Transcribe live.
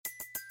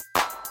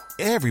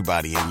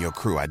Everybody in your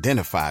crew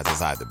identifies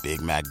as either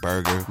Big Mac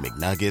Burger,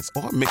 McNuggets,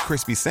 or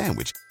McCrispy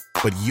Sandwich.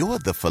 But you're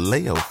the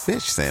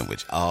Filet-O-Fish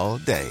Sandwich all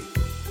day.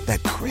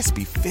 That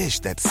crispy fish,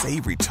 that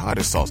savory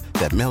tartar sauce,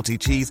 that melty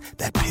cheese,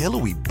 that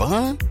pillowy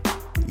bun.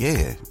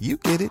 Yeah, you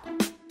get it.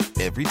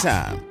 Every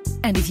time.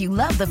 And if you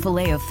love the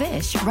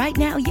Filet-O-Fish, right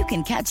now you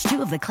can catch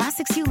 2 of the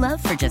classics you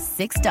love for just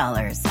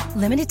 $6.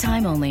 Limited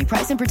time only.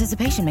 Price and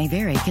participation may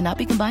vary. Cannot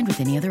be combined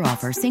with any other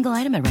offer. Single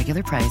item at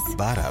regular price.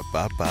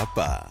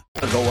 Ba-da-ba-ba-ba.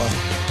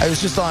 I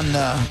was just on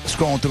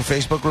scrolling through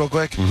Facebook real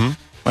quick. Mm-hmm.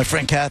 My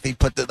friend Kathy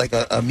put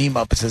a meme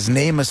up. It says,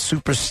 name a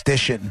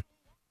superstition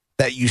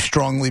that you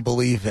strongly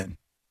believe in.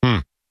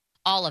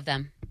 All of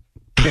them.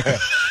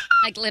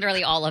 Like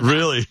literally all of them.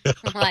 Really?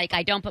 Like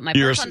I don't put my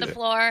purse on the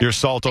floor. You're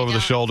salt over the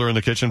shoulder in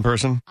the kitchen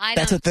person?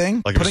 That's a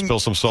thing? Like if you spill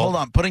some salt? Hold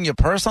on. Putting your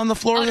purse on the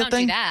floor is a don't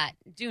thing? do that.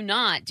 Do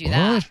not do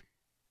that.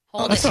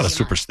 Oh, that's not a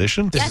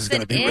superstition. This is going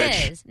to be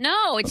rich.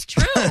 No, it's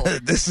true.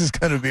 This is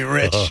going to be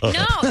rich.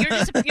 No, you're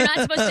not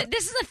supposed to.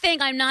 This is the thing.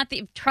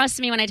 Trust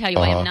me when I tell you,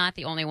 I am not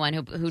the only one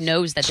who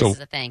knows that this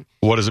is a thing.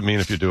 What does it mean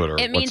if you do it, or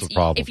it what's means the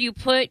problem? If you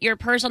put your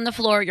purse on the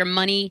floor, your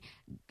money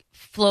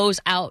flows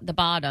out the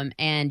bottom,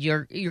 and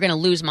you're going to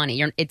lose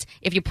money.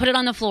 If you put it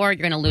on the floor,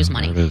 you're going to lose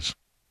money. There it is.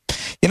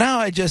 You know how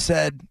I just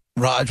said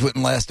Raj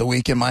wouldn't last a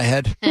week in my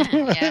head?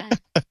 Yeah.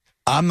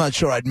 I'm not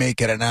sure I'd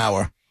make it an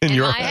hour. In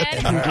your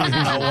head?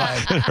 No way.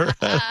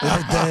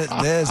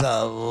 There's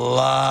a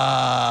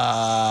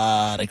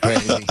lot of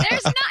crazy.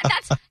 There's not.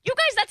 That's a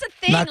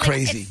thing. Not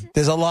crazy.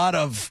 There's a lot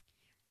of.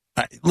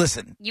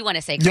 Listen. You want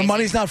to say crazy. Your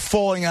money's not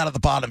falling out of the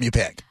bottom you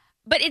pick.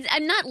 But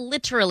I'm not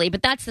literally.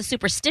 But that's the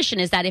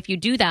superstition. Is that if you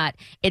do that,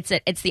 it's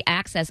the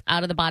access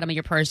out of the bottom of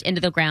your purse into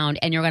the ground,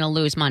 and you're going to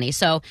lose money.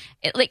 So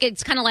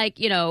it's kind of like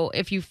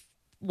if you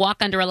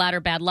walk under a ladder,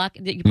 bad luck.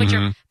 You put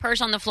your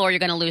purse on the floor, you're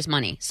going to lose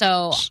money.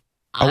 So.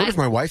 I wonder if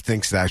my wife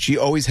thinks that. She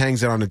always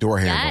hangs it on the door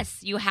handle.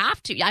 Yes, you have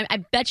to.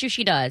 I bet you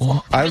she does.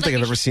 Well, I don't think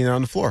I've ever seen it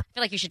on the floor. I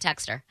feel like you should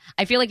text her.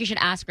 I feel like you should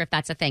ask her if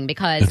that's a thing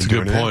because... That's a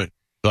good point.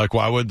 Like,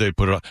 why would they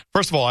put it on?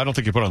 First of all, I don't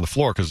think you put it on the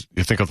floor because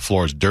you think of the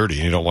floor as dirty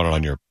and you don't want it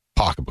on your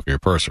pocketbook or your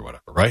purse or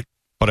whatever, right?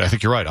 But I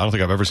think you're right. I don't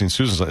think I've ever seen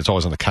Susan's. It's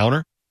always on the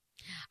counter.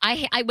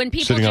 When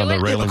people sitting do on the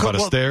it, railing by the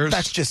stairs.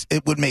 That's just,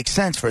 it would make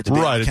sense for it to be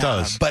right. on the It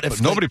counter. does, but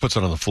if nobody puts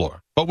it on the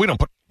floor. But we don't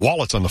put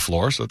wallets on the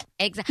floor. So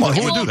exactly. Well,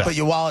 who would do that? But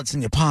your wallet's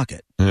in your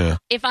pocket. Yeah.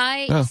 If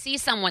I see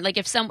someone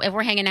if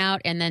we're hanging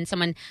out and then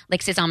someone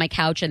sits on my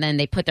couch and then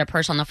they put their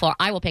purse on the floor,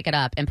 I will pick it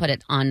up and put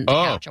it on the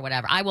couch or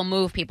whatever. I will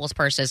move people's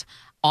purses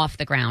off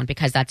the ground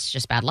because that's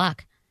just bad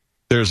luck.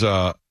 There's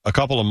a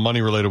couple of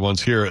money related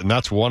ones here, and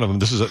that's one of them.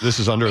 This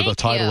is under the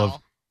title of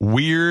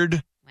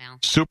weird.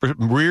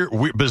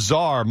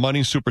 Bizarre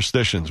money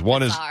superstitions.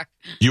 One is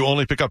you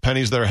only pick up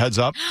pennies that are heads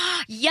up.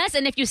 Yes,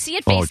 and if you see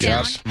it face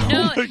down,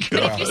 no. But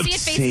if you see it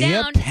face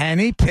down, a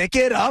penny, pick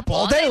it up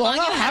all day long.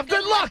 I'll have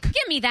good luck.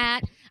 Give me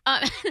that.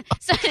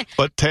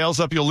 But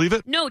tails up, you'll leave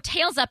it. No,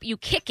 tails up, you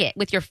kick it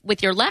with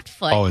your left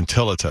foot. Oh,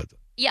 until it's heads.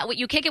 Yeah,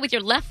 you kick it with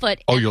your left foot.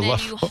 Oh, and your then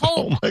left. You hope.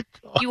 Oh my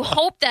God. You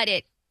hope that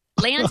it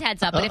lands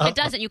heads up, but if it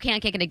doesn't, you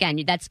can't kick it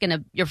again.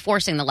 You're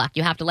forcing the luck.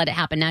 You have to let it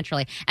happen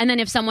naturally. And then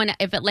if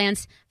it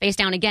lands face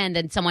down again,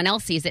 then someone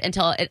else sees it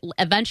until it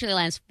eventually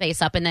lands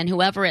face up, and then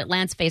whoever it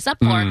lands face up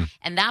for,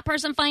 and that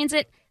person finds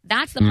it,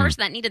 that's the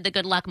person that needed the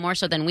good luck more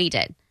so than we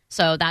did.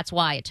 So that's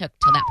why it took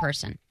to that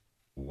person.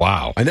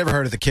 Wow. I never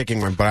heard of the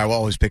kicking one, but I will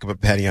always pick up a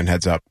penny on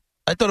heads up.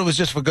 I thought it was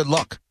just for good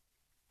luck.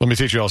 Let me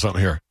teach you all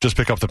something here. Just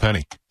pick up the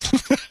penny.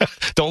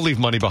 Don't leave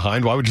money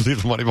behind. Why would you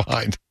leave the money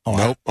behind? Oh,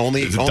 nope.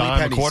 Only dime,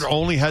 pennies. a quarter,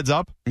 only heads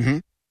up? Mm-hmm.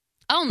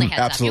 Only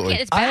heads Absolutely. up.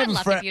 It's bad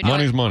luck if you do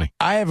Money's it. money.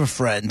 I have a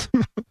friend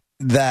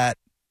that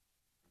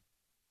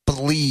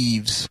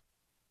believes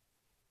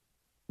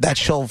that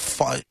she'll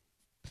find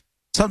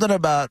something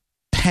about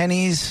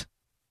pennies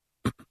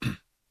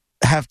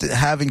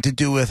having to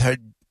do with her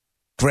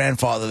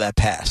grandfather that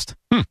passed.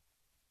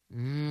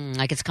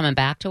 Like it's coming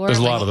back to her. There's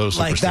a lot of those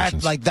Like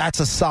superstitions.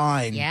 that's a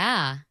sign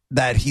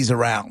that he's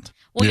around.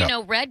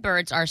 Well,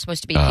 redbirds are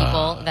supposed to be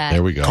people that...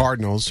 There we go.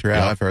 Cardinals.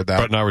 Yeah, I've heard that.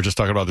 Brett and I were just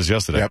talking about this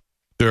yesterday. Yep.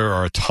 There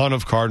are a ton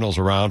of cardinals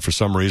around for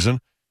some reason,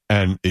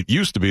 and it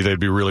used to be they'd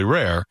be really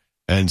rare,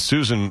 and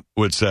Susan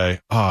would say,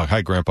 "Oh,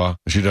 hi, Grandpa."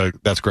 She'd go,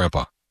 "That's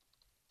Grandpa."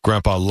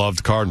 Grandpa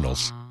loved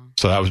cardinals.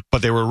 So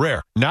but they were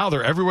rare. Now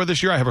they're everywhere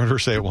this year. I haven't heard her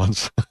say it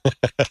once.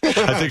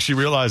 I think she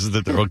realizes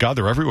that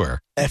they're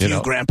everywhere. F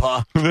you,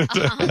 Grandpa.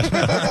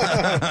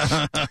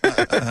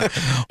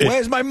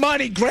 Where's my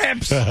money,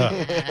 Gramps?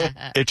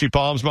 Itchy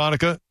palms,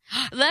 Monica?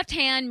 Left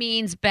hand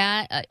means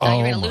bad. You're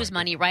going to lose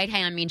money. Right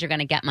hand means you're going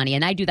to get money.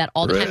 And I do that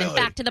all the time. In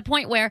fact, to the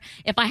point where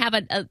if I have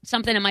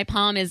something in my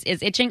palm is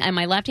itching and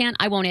my left hand,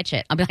 I won't itch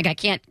it. I'll be like,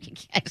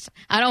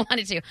 I don't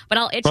want it to. But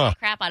I'll itch the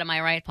crap out of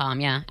my right palm.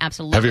 Yeah,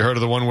 absolutely. Have you heard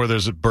of the one where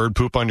there's a bird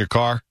poop on your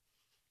car?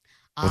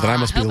 Well, then I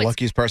must be the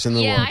luckiest person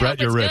in the world.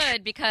 Brett, you're rich.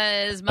 Good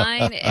because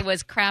mine, it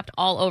was crapped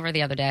all over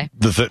the other day.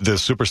 The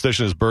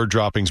superstition is bird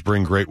droppings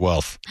bring great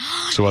wealth.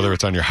 So whether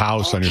it's on your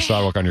house, on your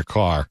sidewalk, on your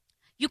car.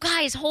 You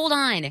guys, hold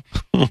on.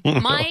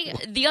 I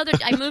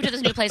moved to this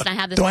new place and I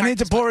have this. Do I need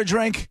to pour a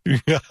drink?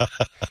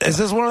 Is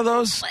this one of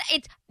those?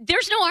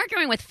 There's no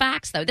arguing with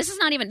facts, though. This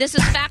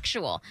is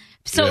factual.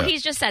 So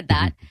he's just said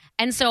that.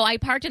 And so I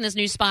parked in this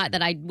new spot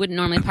that I wouldn't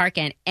normally park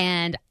in,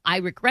 and I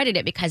regretted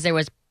it because there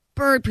was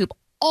bird poop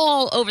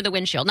all over the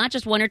windshield, not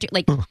just one or two.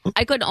 Like,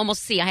 I could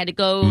almost see. I had to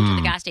go to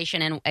the gas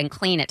station and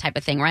clean it type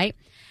of thing, right?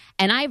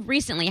 And I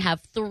recently have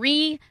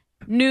 3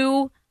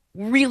 new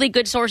really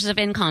good sources of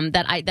income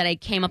that I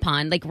came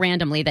upon, like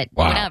randomly,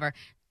 whatever.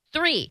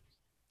 3.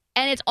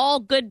 And it's all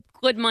good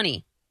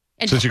money.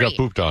 And Since you got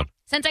pooped on.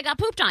 Since I got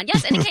pooped on,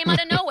 yes, and it came out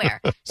of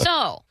nowhere.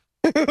 So,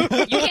 you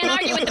can't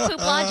argue with the poop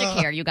logic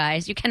here, you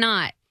guys. You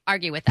cannot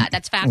argue with that.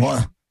 That's factual.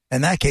 Well,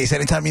 in that case,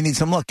 anytime you need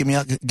some luck, give me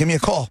a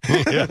call.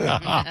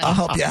 I'll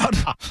help you out.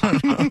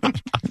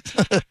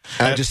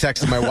 I just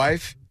texted my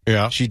wife.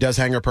 Yeah. She does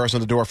hang her purse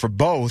on the door for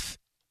both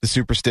the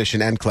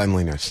superstition and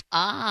cleanliness.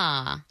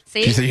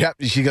 See? She said, yep.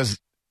 She goes,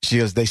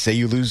 they say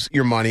you lose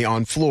your money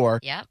on floor.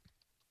 Yep.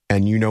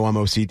 And you know I'm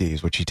OCD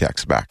is what she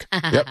texts back.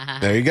 Yep.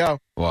 There you go.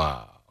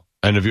 Wow.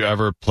 And have you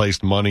ever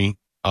placed money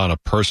on a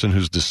person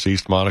who's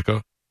deceased,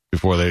 Monica,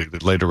 before they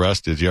laid to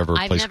rest? Did you ever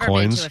place coins? I've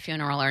never been to a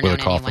funeral or known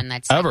anyone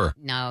that's... Ever?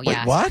 No, Wait,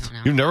 yeah. what?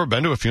 No. You've never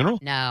been to a funeral?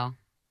 No.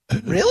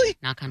 Really?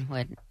 Knock on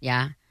wood.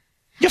 Yeah.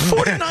 You're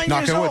 49 Knock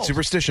years on wood, old.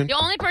 superstition. The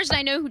only person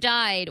I know who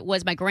died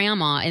was my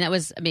grandma, and that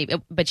was,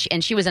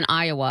 she was in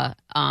Iowa,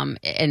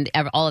 and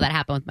all of that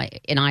happened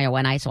in Iowa,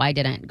 and so I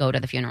didn't go to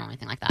the funeral or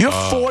anything like that. You're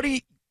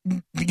 40.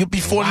 You'll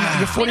be 49. Wow.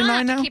 You're 49 don't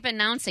have now. To keep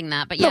announcing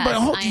that, but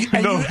No,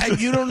 yes, but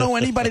you don't know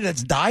anybody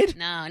that's died?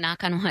 No,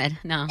 knock on wood.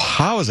 No.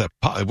 How is that?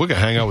 We're going to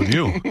hang out with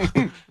you.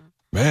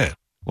 Man,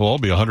 we'll all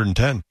be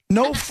 110.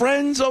 No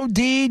friends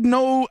OD'd,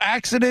 no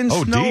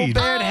accidents, no OD'd?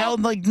 bad health,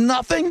 like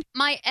nothing?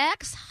 My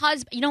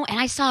ex-husband, and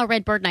I saw a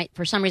red bird night.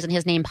 For some reason,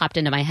 his name popped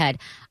into my head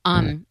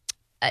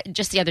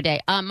just the other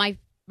day. My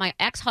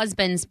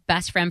ex-husband's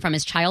best friend from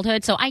his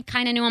childhood, so I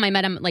kind of knew him. I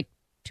met him like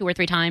 2 or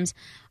 3 times.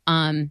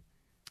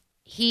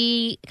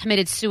 He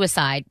committed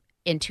suicide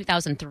in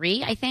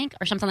 2003, I think,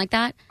 or something like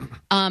that.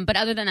 But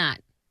other than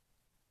that,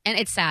 and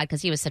it's sad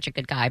because he was such a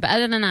good guy. But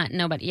other than that,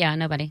 nobody. Yeah,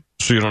 nobody.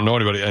 So you don't know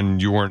anybody,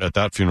 and you weren't at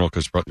that funeral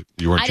because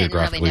you weren't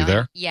geographically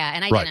there? Yeah,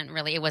 and I Right. didn't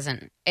really. It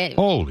wasn't.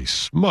 Holy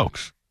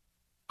smokes.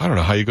 I don't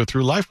know how you go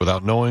through life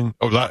without knowing,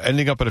 or without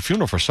ending up at a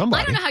funeral for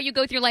somebody. I don't know how you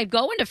go through life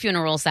going to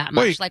funerals that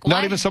much. Wait, Like, not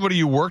why? even somebody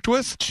you worked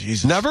with?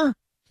 Jesus. Never?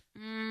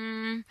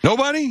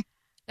 Nobody?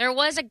 There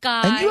was a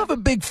guy. And you have a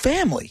big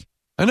family.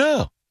 I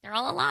know. They're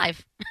all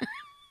alive.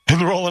 And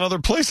they're all in other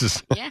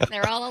places. Yeah,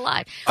 they're all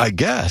alive. I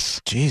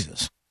guess.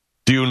 Jesus.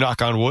 Do you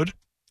knock on wood?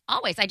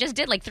 Always. I just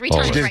did like 3 Oh,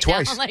 times you did right it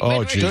twice. now. Like, Oh, when we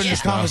were Jesus. During here.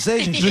 this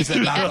conversation, she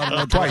said, knock on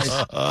wood twice.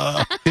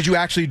 Did you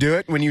actually do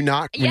it when you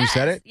knocked, when you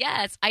said it?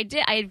 Yes, I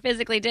did. I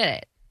physically did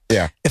it.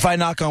 Yeah. If I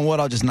knock on wood,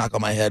 I'll just knock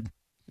on my head.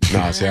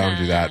 No, see, I don't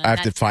do that. I have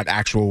to That's- find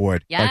actual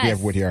wood. Like we have Yes.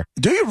 wood here.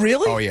 Do you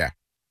really? Oh, yeah.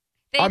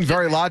 Thank I'm you.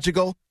 very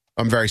logical.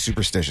 I'm very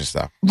superstitious,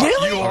 though.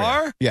 Really? You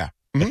are? Yeah.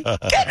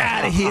 Get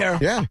out of here.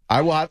 Yeah.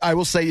 I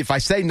will say, if I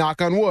say knock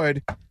on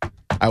wood,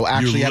 I will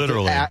actually have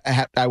literally-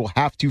 to, I will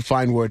have to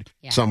find wood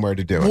Yeah. somewhere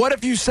to do it. What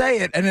if you say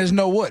it and there's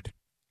no wood?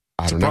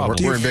 I don't know. problem.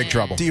 We're in big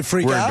trouble. Do you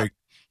freak We're in out? big-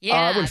 Yeah.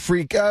 I would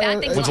freak.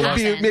 Bad things It will would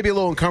be happen. maybe a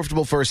little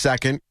uncomfortable for a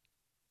second.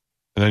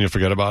 And then you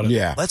forget about it?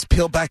 Yeah. Let's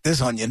peel back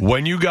this onion.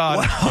 When you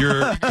got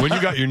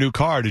your new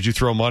car, did you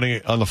throw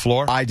money on the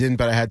floor? I didn't,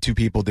 but I had 2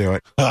 people do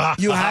it.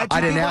 You had to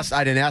I didn't do it? ask.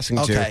 I didn't ask them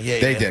Okay, to. yeah,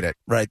 They yeah. did it.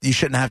 Right. You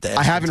shouldn't have to ask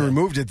I haven't them to.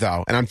 removed it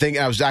though, and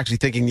I was actually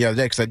thinking the other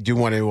day because I do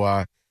want to.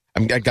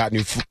 I got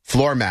new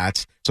floor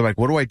mats, so I'm like,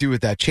 what do I do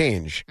with that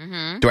change?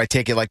 Mm-hmm. Do I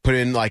take it put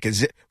in like a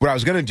zip? What I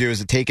was going to do is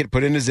to take it,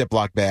 put it in a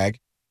Ziploc bag,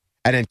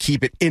 and then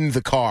keep it in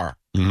the car,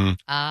 Mm-hmm.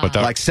 But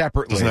that,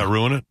 separately. doesn't that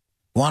ruin it?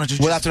 Why don't you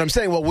Well, just... that's what I'm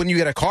saying. Well, when you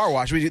get a car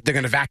wash, they're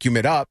going to vacuum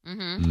it up,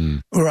 Mm-hmm.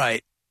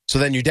 Right. so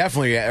then you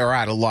definitely are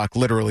out of luck,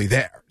 literally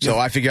there. So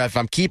I figure if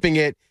I'm keeping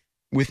it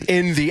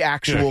within the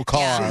actual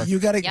car, So you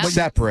got to... Yep.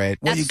 separate.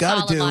 What That's you got to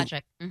solid do...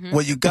 logic. Mm-hmm.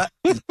 What you got...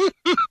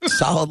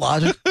 Solid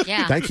logic.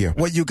 Yeah. Thank you.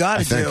 What you got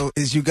I to do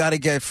is you got to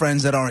get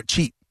friends that aren't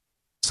cheap.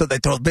 So they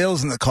throw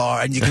bills in the car,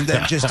 and you can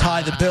then just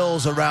tie the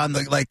bills around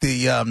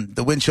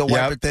the windshield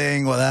wiper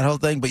thing or that whole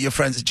thing. But your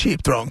friends are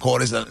cheap, throwing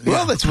quarters in.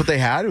 Well, that's what they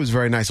had. It was a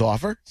very nice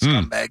offer.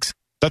 Scumbags.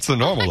 That's the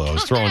normal, though.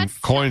 Is throwing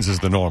coins is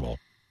the normal.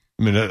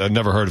 I mean, I've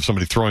never heard of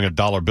somebody throwing a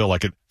dollar bill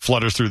like it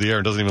flutters through the air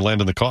and doesn't even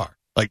land in the car.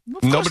 Like,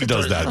 nobody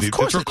does that. Of They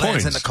course throw it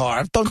lands coins. in the car.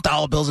 I've thrown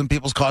dollar bills in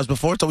people's cars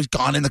before. It's always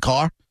gone in the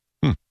car.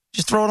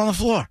 Just throw it on the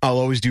floor. I'll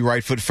always do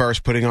right foot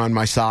first, putting on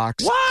my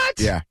socks. What?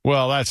 Yeah.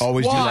 Well, that's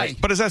Always do Why?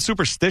 that. But is that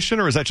superstition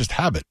or is that just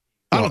habit?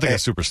 I don't think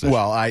that's superstition.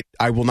 Well,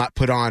 I will not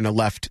put on a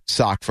left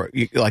sock for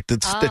like the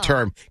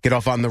term get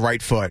off on the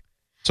right foot.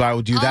 So I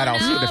will do that. Oh,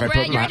 Also, no, if I Brett,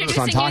 put you're my son's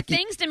introducing new hockey,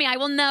 things to me. I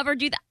will never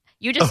do that.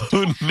 You just...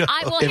 Oh, no.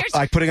 I will... if,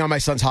 like putting on my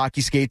son's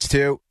hockey skates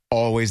too,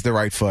 always the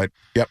right foot.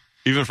 Yep.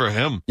 Even for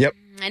him. Yep.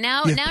 And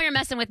now you're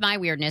messing with my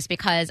weirdness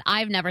because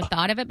I've never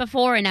thought of it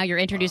before, and now you're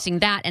introducing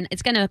that, and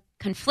it's going to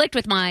conflict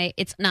with my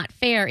it's not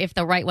fair if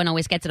the right one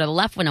always gets it or the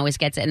left one always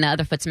gets it and the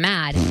other foot's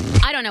mad.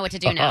 I don't know what to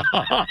do now.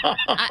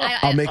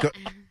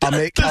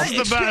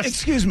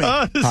 Excuse me.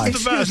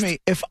 Excuse me.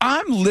 If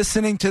I'm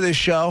listening to this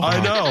show,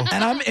 I know,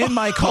 and I'm in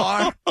my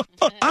car,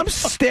 I'm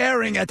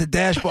staring at the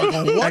dashboard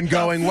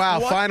going, wow,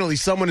 finally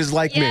someone is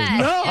like me.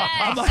 No,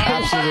 I'm like,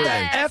 absolutely. What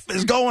the F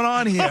is going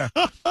on here?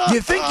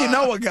 You think you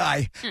know a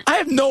guy. I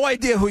have no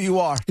idea who you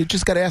are. You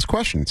just got to ask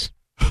questions.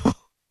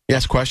 You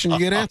ask questions, you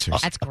get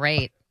answers. That's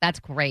great. That's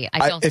great.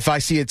 If I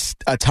see it's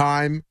a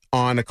time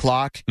on a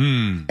clock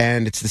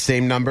and it's the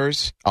same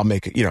numbers, I'll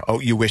make it,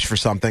 you wish for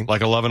something.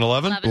 Like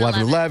 11:11?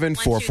 11:11,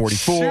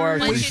 4:44,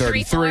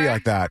 3:33,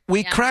 like that.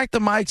 We cracked the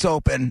mics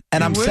open,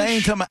 and I'm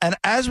saying to and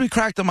as we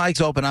crack the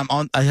mics open,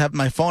 I have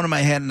my phone in my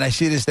hand, and I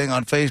see this thing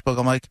on Facebook.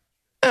 I'm like,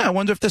 I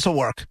wonder if this will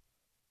work.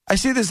 I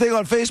see this thing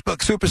on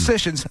Facebook,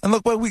 superstitions, and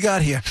look what we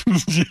got here.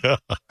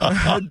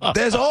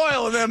 There's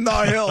oil in them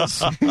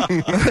hills.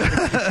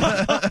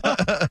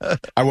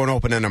 I won't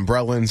open an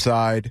umbrella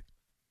inside.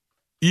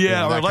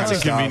 Yeah, or that's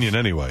inconvenient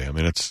anyway. I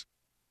mean,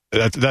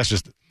 that's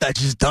just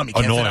dumb. You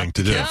annoying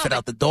to do. Can't fit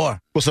out the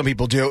door. Well, some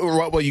people do.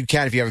 Well, you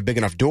can if you have a big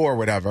enough door or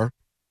whatever.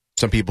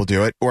 Some people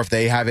do it. Or if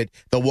they have it,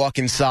 they'll walk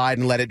inside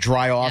and let it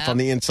dry off on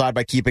the inside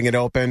by keeping it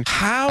open.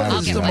 How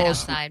is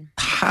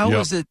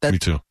it that me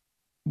too.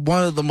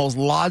 One of the most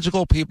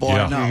logical people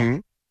I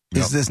know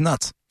is this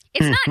nuts?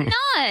 It's not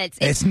nuts.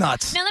 It's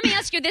nuts. Now, let me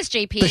ask you this,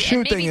 JP. The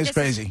shoe thing is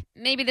crazy.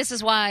 Maybe this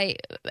is why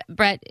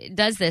Brett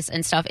does this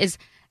and stuff. It's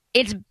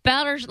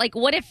better, like,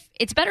 what if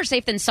it's better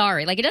safe than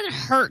sorry? Like, it doesn't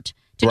hurt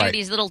to do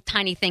these little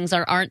tiny things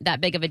that aren't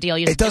that big of a deal.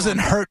 It doesn't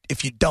hurt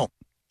if you don't.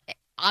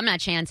 I'm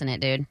not chancing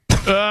it, dude.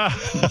 All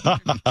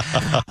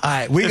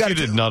right, if you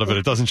did none of it,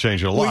 it doesn't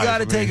change your life. We got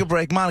to take a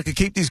break. Monica,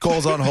 keep these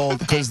calls on hold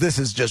because this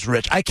is just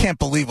rich. I can't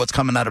believe what's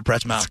coming out of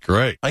Brett's mouth. That's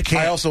great. I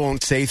can't. I also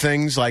won't say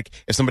things like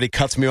if somebody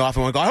cuts me off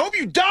and I go, I hope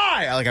you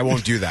die. I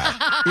won't do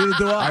that. Neither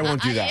do I. I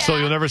won't do that. So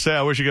you'll never say,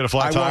 I wish you get a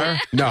flat tire?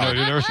 No, you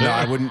never say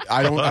I wouldn't.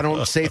 I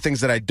don't say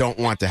things that I don't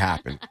want to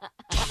happen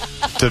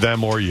to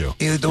them or you.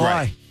 Neither do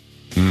I.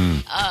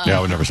 Yeah, I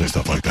would never say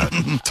stuff like that.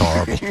 It's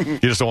horrible. You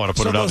just don't want to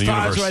put it out in the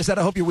universe. Where I said,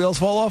 I hope your wheels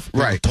fall off?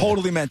 Right. I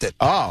totally meant it.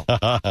 Oh.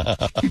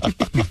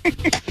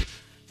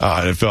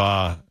 If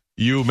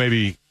you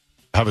maybe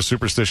have a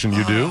superstition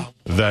you do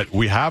that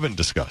we haven't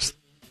discussed,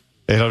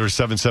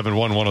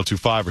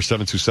 800-771-1025 or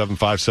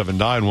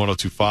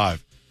 727-579-1025.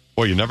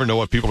 Boy, you never know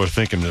what people are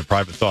thinking in their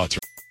private thoughts.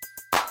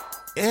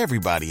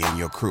 Everybody in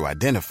your crew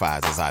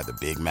identifies as either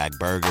Big Mac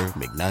Burger,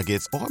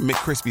 McNuggets, or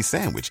McCrispy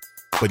Sandwich.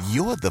 But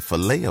you're the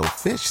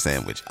Filet-O-Fish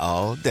Sandwich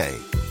all day.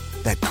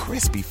 That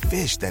crispy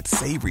fish, that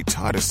savory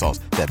tartar sauce,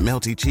 that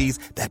melty cheese,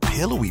 that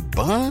pillowy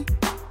bun.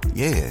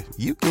 Yeah,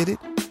 you get it.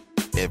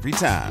 Every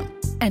time.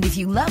 And if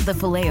you love the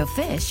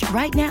Filet-O-Fish,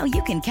 right now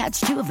you can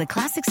catch two of the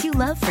classics you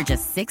love for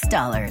just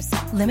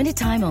 $6. Limited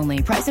time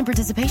only. Price and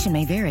participation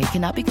may vary.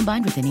 Cannot be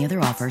combined with any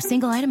other offer.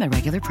 Single item at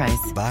regular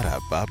price.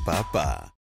 Ba-da-ba-ba-ba.